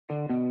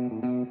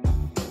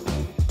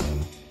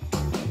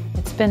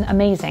been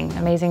amazing,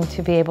 amazing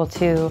to be able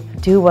to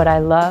do what I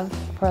love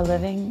for a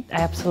living.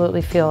 I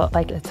absolutely feel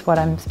like it's what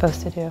I'm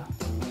supposed to do.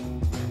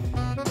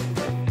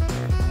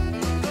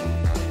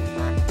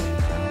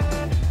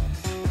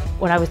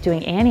 When I was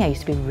doing Annie, I used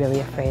to be really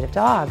afraid of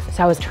dogs.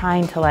 So I was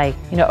trying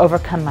to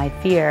overcome my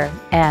fear.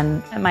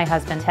 And my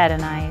husband, Ted,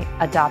 and I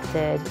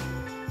adopted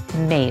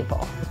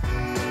Mabel.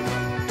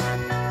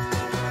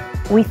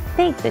 We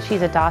think that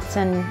she's a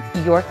Dachshund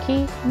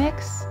Yorkie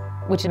mix,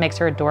 which makes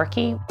her a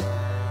dorky.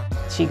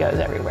 She goes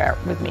everywhere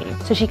with me.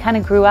 So she kind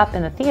of grew up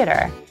in the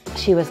theater.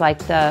 She was like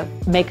the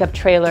makeup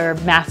trailer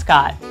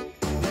mascot.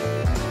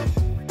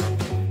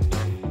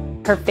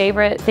 Her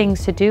favorite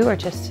things to do are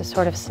just to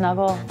sort of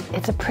snuggle.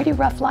 It's a pretty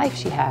rough life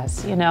she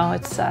has, you know,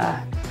 it's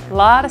a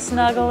lot of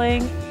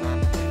snuggling.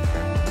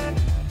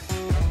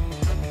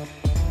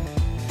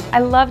 I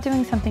love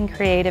doing something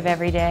creative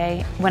every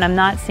day. When I'm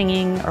not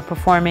singing or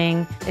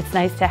performing, it's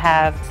nice to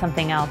have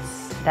something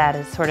else that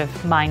is sort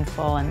of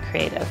mindful and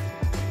creative.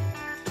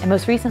 And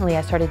most recently,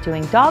 I started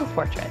doing dog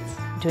portraits,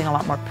 doing a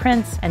lot more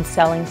prints and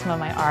selling some of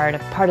my art.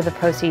 Part of the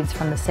proceeds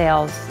from the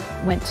sales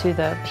went to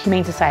the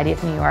Humane Society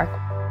of New York.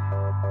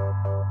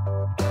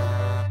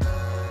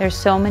 There's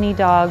so many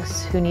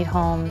dogs who need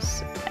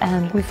homes,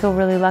 and we feel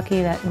really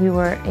lucky that we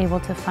were able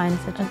to find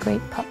such a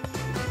great pup.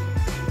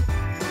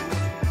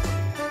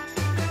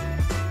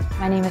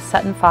 My name is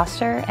Sutton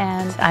Foster,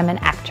 and I'm an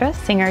actress,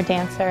 singer,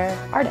 dancer,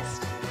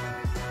 artist.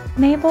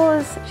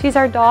 Mabel she's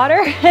our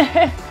daughter.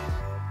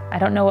 I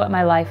don't know what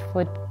my life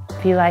would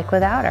be like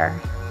without her.